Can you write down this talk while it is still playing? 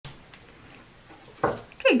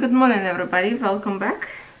Okay, good morning everybody, welcome back.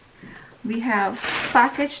 We have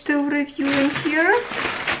package to review in here,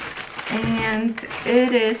 and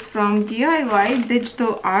it is from DIY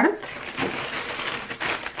Digital Art.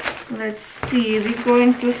 Let's see, we're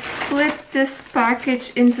going to split this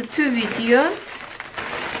package into two videos.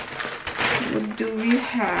 What do we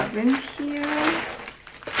have in here?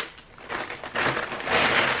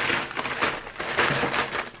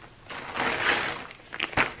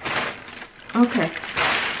 Okay.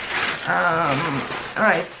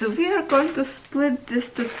 Alright, so we are going to split this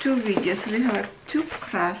to two videos. We have two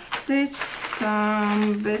cross stitch,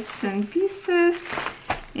 some bits and pieces.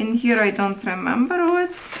 In here I don't remember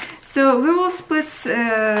what. So we will split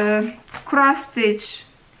cross stitch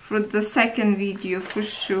for the second video for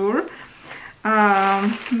sure.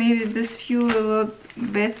 Maybe this few little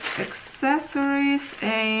bits accessories,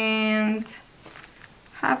 and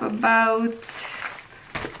have about,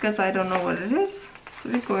 because I don't know what it is, so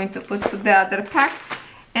we're going to put to the other pack.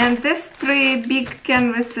 And these three big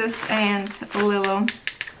canvases and a little,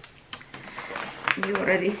 you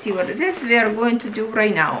already see what it is, we are going to do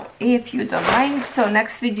right now, if you don't mind. So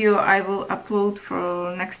next video I will upload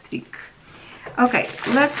for next week. Okay,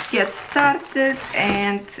 let's get started.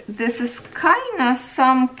 And this is kind of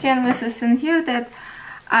some canvases in here that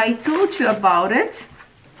I told you about it.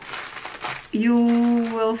 You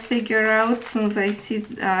will figure out as soon as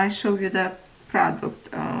I show you the product.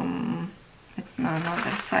 It's not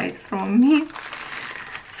another side from me.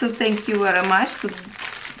 So thank you very much to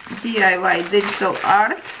DIY Digital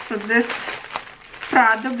Art for this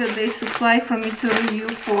product that they supply for me to review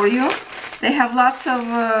for you. They have lots of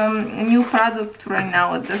new product right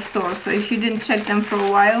now at the store, so if you didn't check them for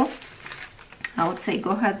a while, I would say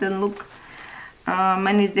go ahead and look.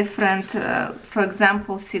 Many different, for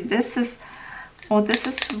example, see, this is, oh, this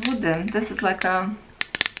is wooden. This is like a,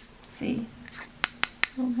 let's see,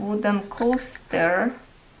 wooden coaster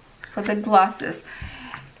for the glasses.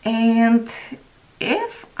 And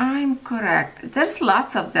if I'm correct, there's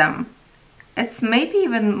lots of them. It's maybe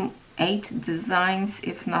even 8 designs,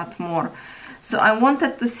 if not more. So I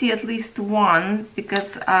wanted to see at least one,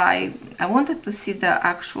 because I wanted to see the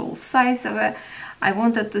actual size of it. I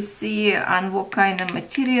wanted to see on what kind of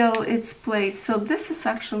material it's placed. So this is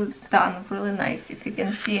actually done really nice. If you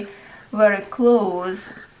can see very close,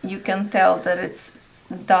 you can tell that it's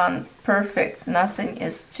done perfect. Nothing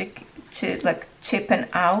is like chipping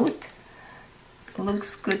out.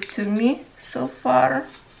 Looks good to me so far.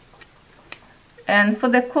 And for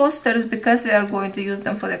the coasters, because we are going to use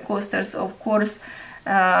them for the coasters, of course,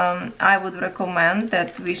 I would recommend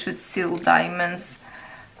that we should seal diamonds.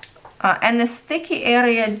 And a sticky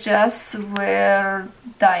area just where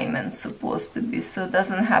diamond's supposed to be, so it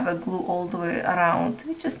doesn't have a glue all the way around,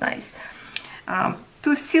 which is nice.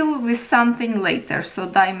 To seal with something later, so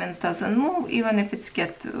diamonds doesn't move, even if it's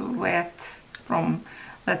get wet from,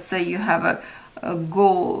 let's say you have a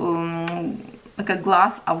like a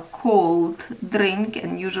glass of cold drink,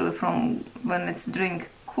 and usually from when it's drink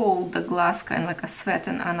cold, the glass kind of like a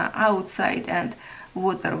sweating on the outside and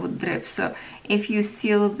water would drip. So if you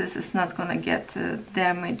seal, this is not gonna get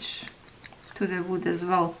damage to the wood as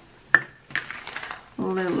well.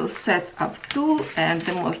 Little set of tool, and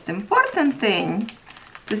the most important thing,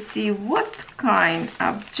 to see what kind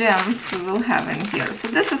of gems we will have in here. So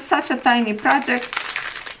this is such a tiny project.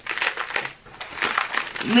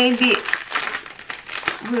 Maybe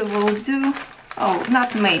we will do, oh,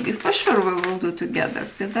 not maybe, for sure we will do together,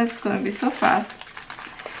 because that's going to be so fast.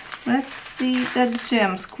 Let's see the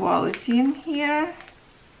gems quality in here.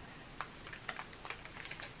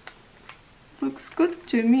 Looks good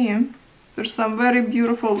to me. There's some very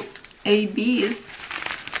beautiful ABs.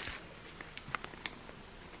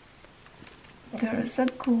 There is a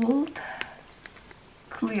gold,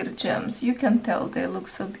 clear gems. You can tell they look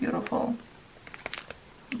so beautiful.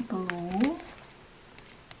 Blue.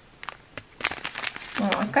 Oh,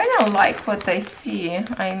 I kind of like what I see.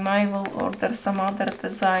 I might will order some other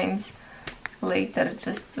designs later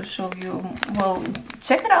just to show you. Well,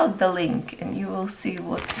 check out the link and you will see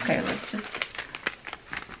what. Okay, let's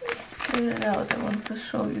pull it out. I want to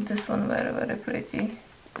show you this one, very, very pretty.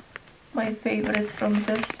 My favorites from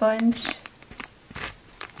this bunch.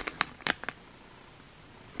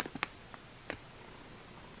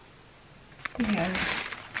 Yeah.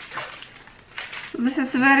 This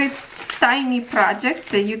is a very tiny project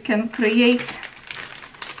that you can create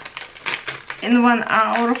in 1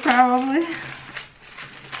 hour probably,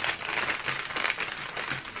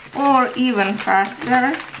 or even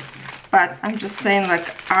faster, but I'm just saying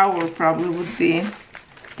like hour probably would be.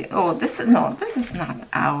 Oh, this is not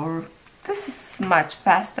hour. this is much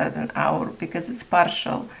faster than ours because it's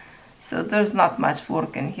partial, so there's not much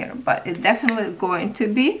work in here, but it's definitely going to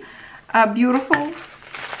be a beautiful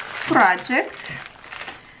project.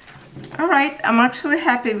 All right, I'm actually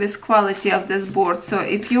happy with quality of this board, so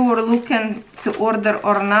if you were looking to order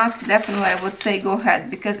or not, definitely I would say go ahead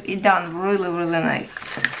because it's done really, really nice.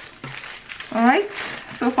 All right,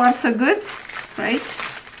 so far so good, right?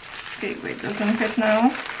 Okay, wait, doesn't fit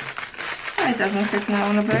now. Oh, it doesn't fit now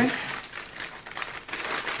on the bag.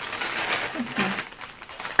 Okay.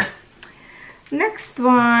 Next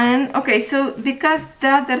one. Okay, so because the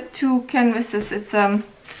other two canvases, it's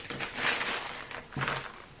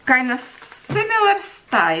kind of similar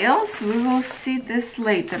styles. We will see this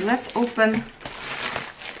later. Let's open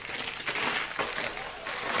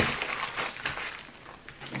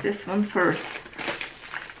this one first.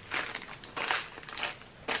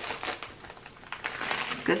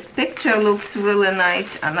 This picture looks really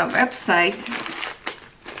nice on a website.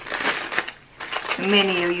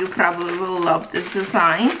 Many of you probably will love this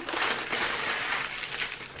design.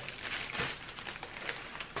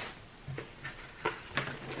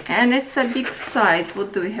 And it's a big size.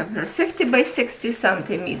 What do we have here? 50 by 60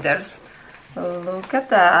 centimeters. Look at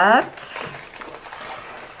that.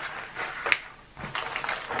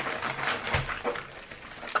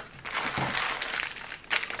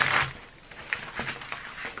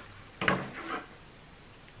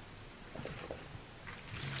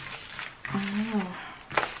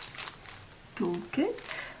 Toolkit.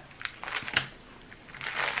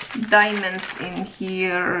 Diamonds in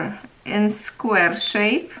here in square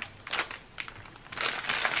shape.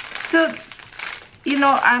 So, you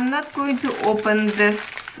know, I'm not going to open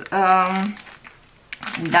this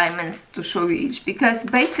diamonds to show you each, because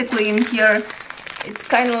basically in here it's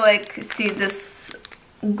kind of like, see, this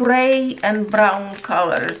gray and brown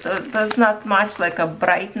color. So there's not much like a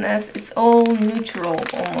brightness. It's all neutral,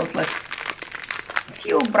 almost like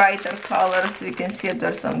few brighter colors. We can see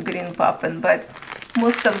there's some green popping, but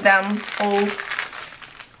most of them all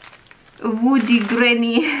woody,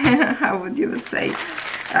 grainy, how would you say,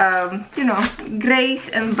 you know, grays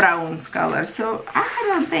and browns color. So I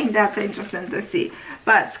don't think that's interesting to see.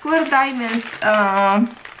 But square diamonds,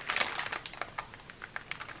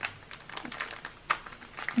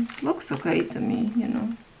 it looks okay to me, you know,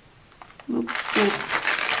 looks good.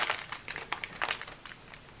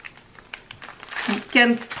 I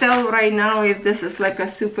can't tell right now if this is like a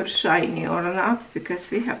super shiny or not, because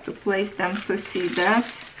we have to place them to see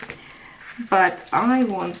that. But I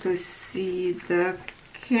want to see the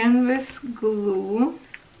canvas glue.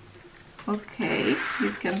 Okay,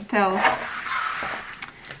 you can tell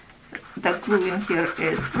the glue in here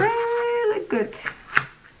is really good.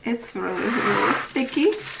 It's really, really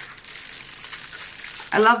sticky.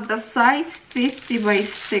 I love the size, 50 by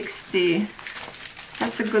 60.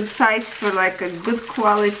 That's a good size for like a good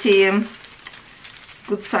quality,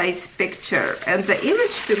 good size picture. And the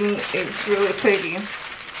image to me is really pretty.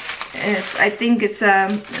 I think it's a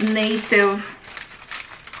native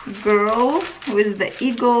girl with the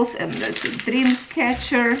eagles, and there's a dream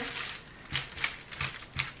catcher.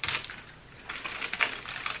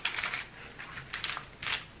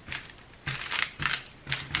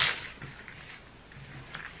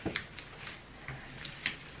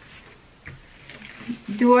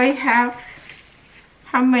 Do I have,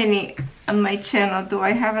 how many on my channel do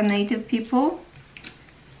I have a native people?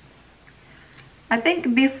 I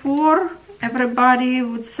think before everybody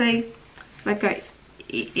would say like a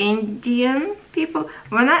Indian people.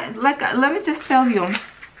 When I, like, let me just tell you,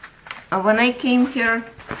 when I came here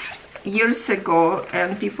years ago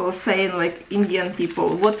and people saying like Indian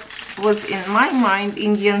people, what was in my mind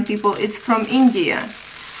Indian people, it's from India.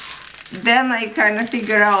 Then I kind of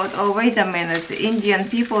figure out, oh wait a minute, Indian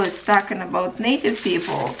people is talking about native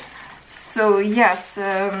people. So yes,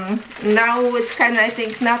 now it's kind of, I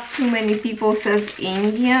think not too many people says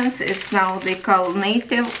Indians. It's now they call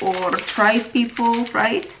native or tribe people,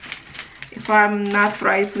 right? If I'm not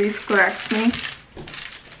right, please correct me.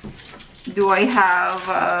 Do I have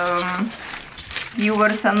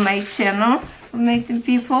viewers on my channel from native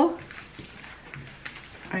people?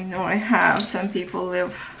 I know I have. Some people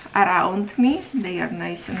live around me. They are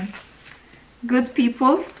nice and good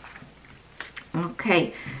people.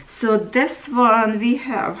 Okay, so this one we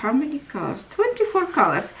have how many colors? 24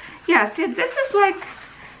 colors. Yeah, see, this is like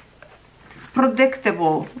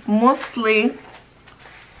predictable. Mostly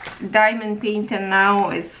diamond painting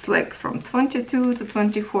now, it's like from 22 to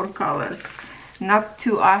 24 colors. Not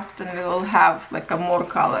too often we will have like a more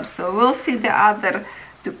colors. So we'll see the other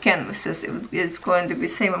two canvases if it's going to be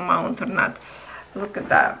same amount or not. Look at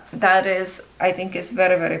that. That is, I think, is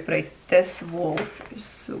very, very pretty. This wolf is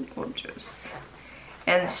so gorgeous.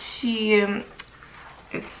 And she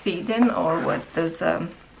feeding, or what, there's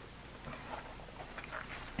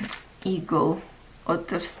eagle, or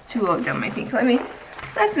there's two of them, I think. Let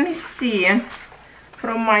me see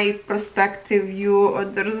from my perspective view. Or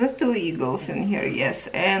there's the two eagles in here, yes,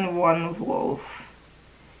 and one wolf.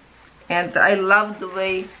 And I love the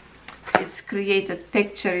way it's created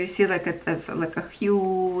picture. You see, like it's like a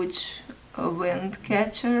huge wind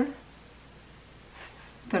catcher.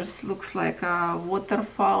 There's looks like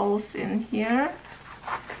waterfalls in here.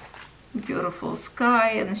 Beautiful sky,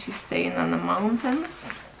 and she's staying on the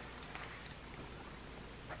mountains.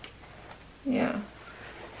 Yeah,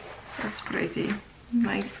 that's pretty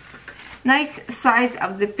nice. Nice size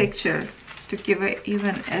of the picture to give it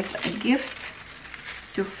even as a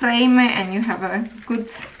gift, to frame it, and you have a good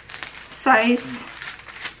size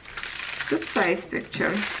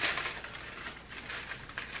picture.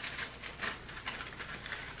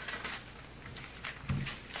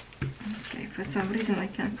 Okay, for some reason I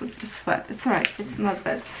can't put this flat. It's alright, it's not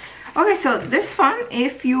bad. Okay, so this one,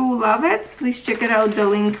 if you love it, please check it out, the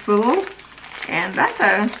link below. And that's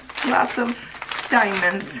lots of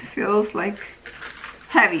diamonds. Feels like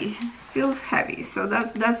heavy, feels heavy. So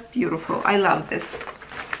that's beautiful. I love this.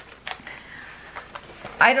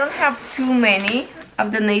 I don't have too many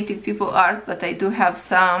of the native people art, but I do have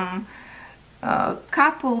some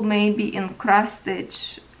couple maybe in cross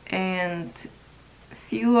stitch, and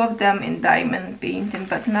few of them in diamond painting,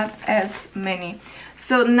 but not as many.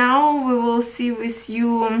 So now we will see with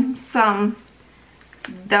you some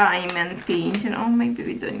diamond painting. Oh, maybe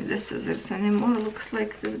we don't need the scissors anymore. Looks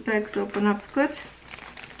like this bag's open up good.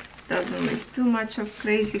 Doesn't leave too much of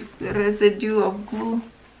crazy residue of glue.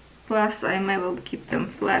 Plus, I may well keep them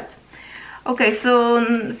flat. Okay, so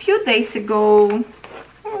a few days ago,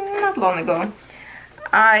 not long ago,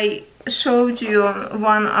 I showed you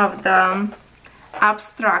one of the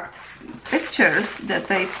abstract pictures that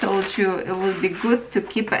I told you it would be good to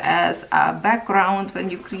keep as a background when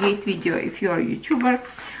you create video if you're a YouTuber,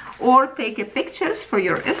 or take a pictures for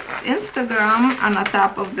your Instagram on the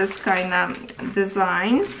top of this kind of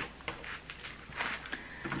designs.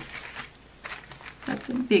 That's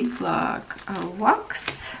a big block of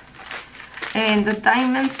wax, and the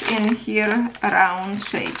diamonds in here round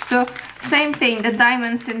shape. So same thing, the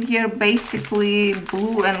diamonds in here basically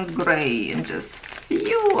blue and gray, and just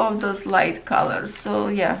few of those light colors. So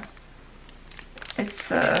yeah, it's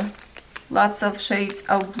lots of shades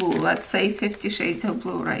of blue. Let's say 50 shades of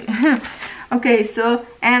blue, right? Okay, so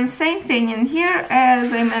and same thing in here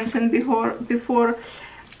as I mentioned before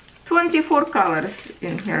 24 colors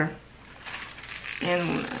in here in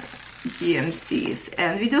DMCs,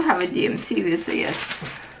 and we do have a DMC with a yes.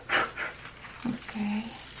 Okay,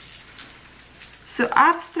 so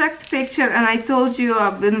abstract picture, and I told you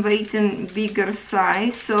I've been waiting bigger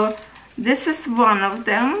size, so this is one of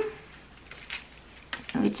them,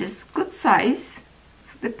 which is good size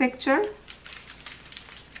for the picture,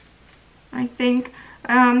 I think.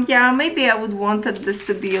 Yeah, maybe I would wanted this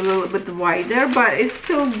to be a little bit wider, but it's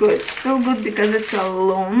still good because it's a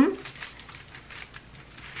loan.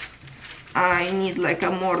 I need like a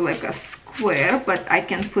more like a square, but I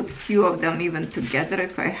can put few of them even together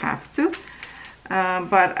if I have to.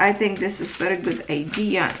 But I think this is very good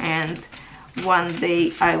idea, and one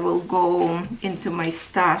day I will go into my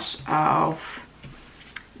stash of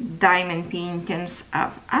diamond paintings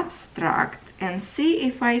of abstract and see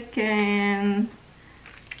if I can,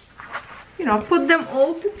 you know, put them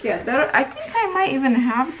all together. I think I might even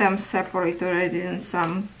have them separate already in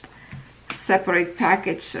some separate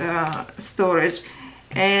package storage,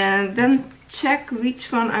 and then check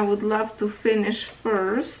which one I would love to finish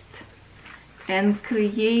first and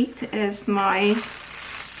create as my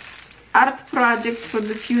art project for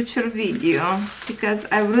the future video, because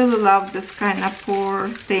I really love this kind of pour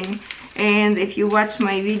thing. And if you watch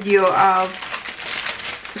my video of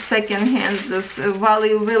secondhand, this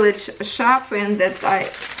Value Village shopping that I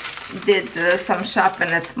did, some shopping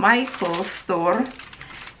at Michael's store,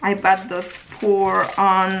 I bought those pour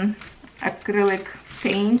on acrylic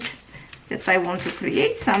paint that I want to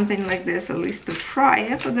create something like this, at least to try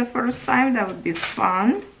it for the first time. That would be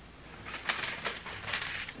fun.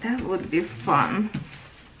 That would be fun.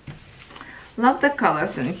 Love the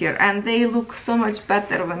colors in here, and they look so much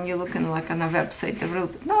better when you're looking like on a website.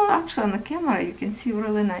 No, actually on the camera you can see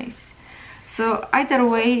really nice. So either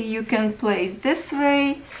way, you can place this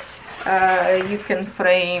way, you can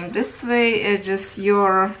frame this way, just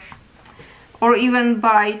your, or even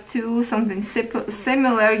buy two something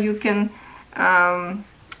similar. You can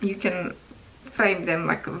frame them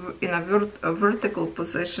like in a vertical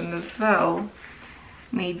position as well.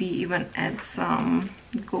 Maybe even add some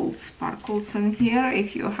gold sparkles in here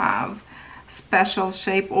if you have special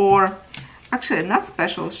shape, or actually not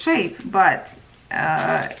special shape, but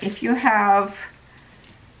if you have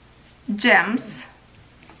gems,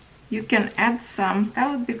 you can add some.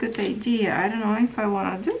 That would be a good idea. I don't know if I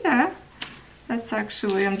want to do that. That's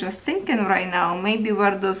actually, I'm just thinking right now, maybe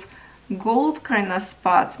where those gold kind of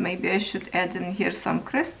spots, maybe I should add in here some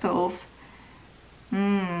crystals.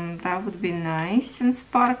 That would be nice and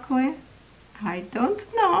sparkly. I don't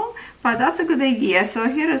know, but that's a good idea. So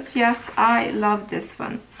here is, yes, I love this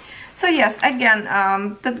one. So yes, again,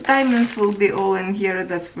 the diamonds will be all in here,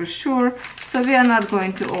 that's for sure. So we are not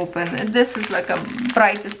going to open it. This is like a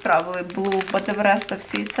brightest, probably blue, but the rest of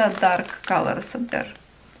it's a dark colors up there,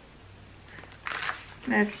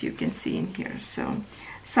 as you can see in here. So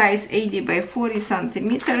size 80 by 40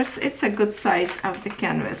 centimeters. It's a good size of the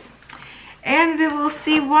canvas. And we will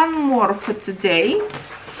see one more for today,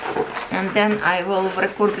 and then I will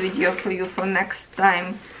record video for you for next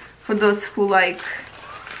time, for those who like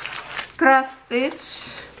cross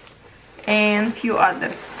stitch and few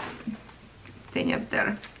other thing up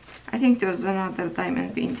there. I think there's another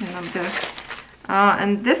diamond painting up there.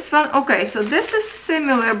 And this one, okay, so this is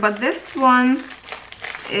similar, but this one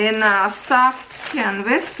in a soft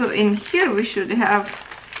canvas. So in here we should have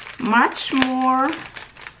much more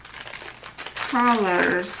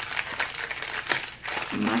colors.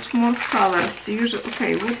 Much more colors. Usually,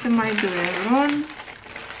 okay, what am I doing wrong?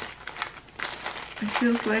 It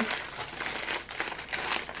feels like,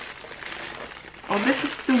 oh, this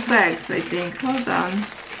is 2 bags, I think. Hold on.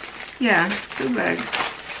 Yeah, 2 bags.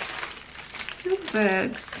 2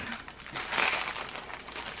 bags.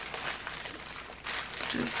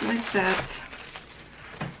 Just like that.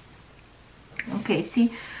 Okay,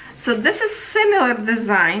 see, so this is similar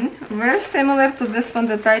design, very similar to this one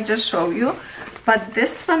that I just showed you, but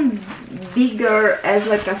this one bigger as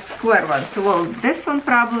like a square one. So well, this one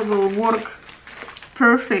probably will work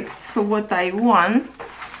perfect for what I want,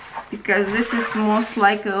 because this is most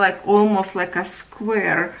likely like almost like a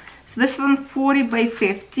square. So this one 40 by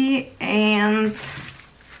 50. And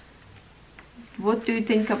what do you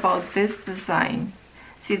think about this design?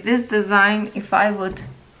 See, this design, if I would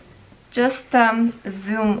just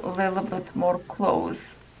zoom a little bit more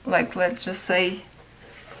close, like let's just say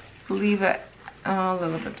leave it a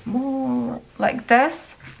little bit more like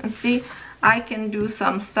this, and see, I can do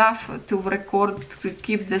some stuff to record, to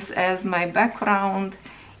keep this as my background,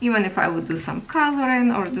 even if I would do some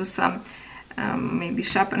coloring or do some maybe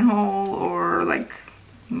sharpen hole or like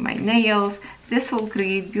my nails. This will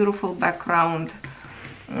create beautiful background.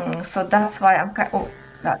 So that's why I'm oh,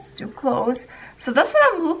 that's too close. So that's what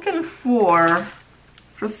I'm looking for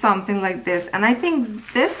something like this. And I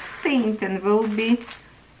think this painting will be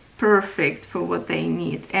perfect for what I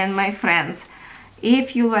need. And my friends,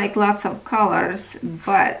 if you like lots of colors,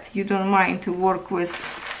 but you don't mind to work with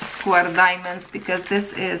square diamonds, because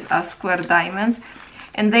this is a square diamonds,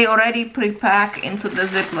 and they already pre-pack into the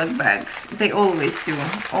Ziploc bags. They always do.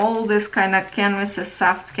 All this kind of canvases,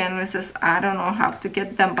 soft canvases, I don't know how to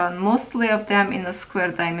get them, but mostly of them in a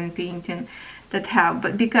square diamond painting that have,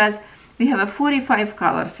 but because we have a 45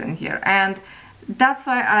 colors in here, and that's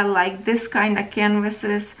why I like this kind of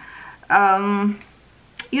canvases.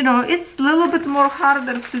 You know, it's a little bit more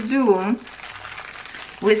harder to do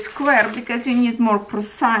with square because you need more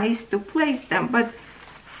precise to place them, but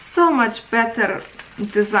so much better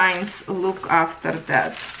designs look after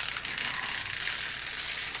that.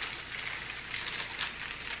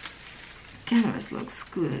 Canvas looks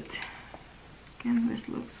good. Canvas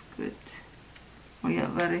looks good. Oh yeah,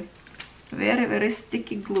 very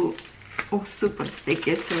sticky glue. Oh, super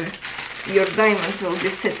sticky, so your diamonds will be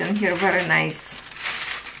sitting here very nice.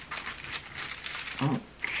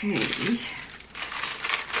 Okay,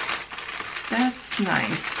 that's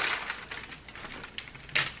nice.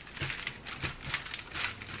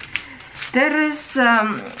 There is,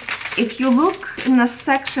 if you look in a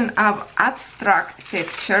section of abstract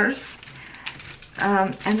pictures,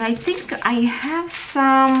 and I think I have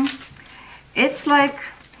some, it's like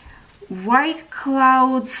white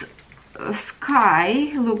clouds,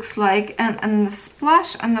 sky looks like, and a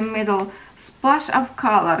splash in the middle, splash of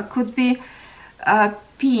color, could be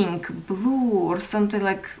pink, blue, or something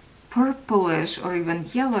like purplish, or even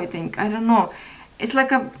yellow, I think, I don't know. It's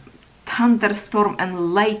like a thunderstorm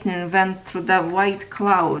and lightning went through the white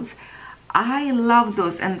clouds. I love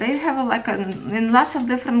those, and they have like in lots of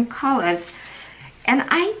different colors. And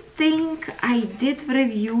I think I did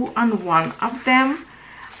review on one of them.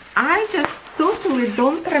 I just totally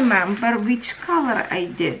don't remember which color I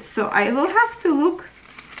did, so I will have to look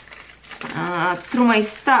through my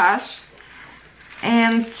stash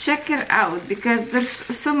and check it out, because there's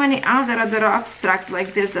so many other abstract like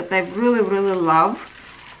this that I really love,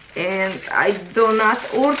 and I do not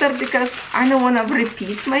order because I don't want to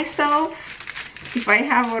repeat myself if I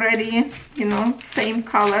have already, you know, same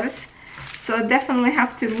colors. So I definitely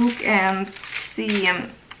have to look and see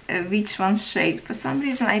which one shade. For some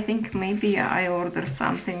reason I think maybe I ordered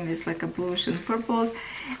something with like a bluish and purples,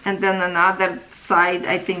 and then another side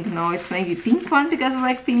I think no, it's maybe pink one because I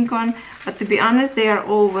like pink one, but to be honest they are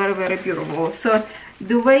all very beautiful. So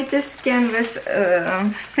the way this canvas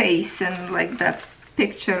face and like the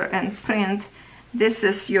picture and print, this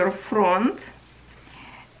is your front,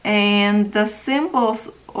 and the symbols,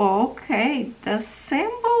 okay, the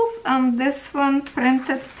symbols on this one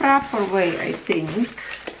printed proper way, I think.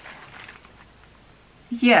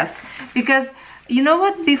 Yes, because you know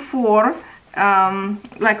what, before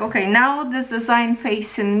like, okay, now this design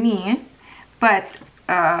facing me, but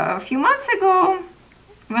a few months ago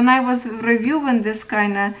when I was reviewing this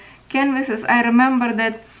kind of canvases, I remember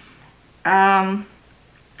that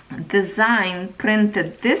design printed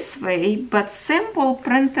this way but symbol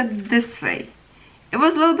printed this way. It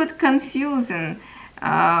was a little bit confusing,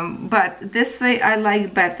 but this way I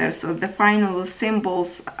like better, so the final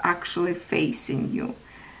symbols actually facing you.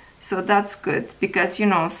 So that's good, because you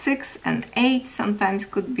know 6 and 8 sometimes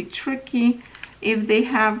could be tricky if they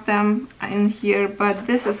have them in here, but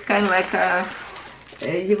this is kind of like a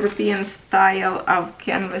European style of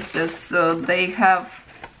canvases, so they have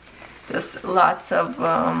there's lots of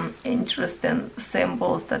interesting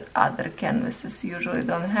symbols that other canvases usually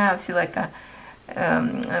don't have. See, like a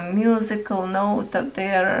musical note up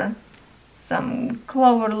there, some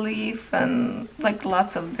clover leaf, and like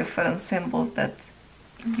lots of different symbols that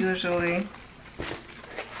usually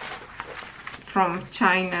from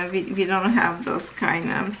China we don't have those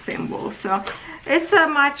kind of symbols. So it's a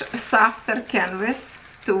much softer canvas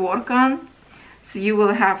to work on. So you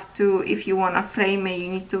will have to, if you want to frame it, you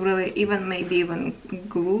need to really maybe even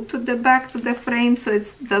glue to the back to the frame so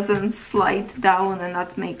it doesn't slide down and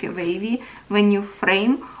not make it wavy when you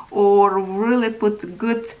frame, or really put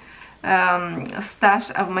good stash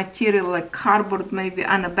of material like cardboard maybe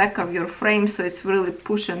on the back of your frame so it's really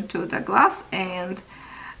pushing to the glass and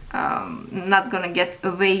not gonna get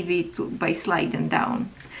wavy by sliding down.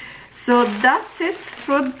 So that's it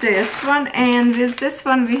for this one, and with this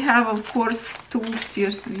one we have of course tools.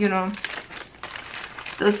 You know,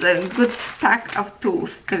 there's a good pack of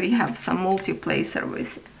tools. We have some multi-placer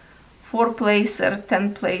with 4-placer,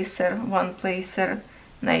 10-placer, 1-placer,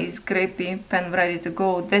 nice grippy pen ready to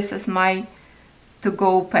go. This is my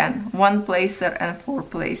to-go pen, 1-placer and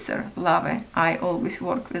 4-placer. Love it. I always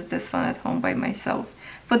work with this one at home by myself.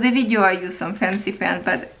 For the video I use some fancy pen,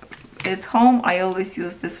 but at home I always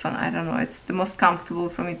use this one. I don't know, it's the most comfortable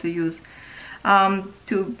for me to use.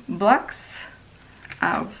 2 blocks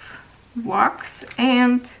of wax,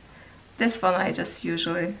 and this one I just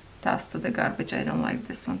usually toss to the garbage. I don't like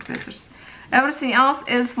this one, tweezers. Everything else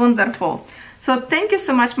is wonderful. So thank you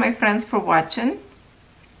so much, my friends, for watching.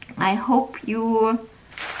 I hope you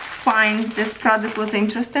find this product was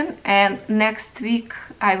interesting, and next week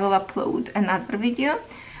I will upload another video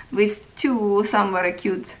with 2 some very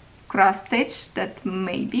cute cross stitch that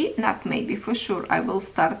maybe, not maybe, for sure I will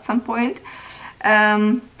start some point.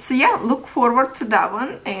 So yeah, look forward to that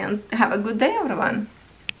one, and have a good day, everyone.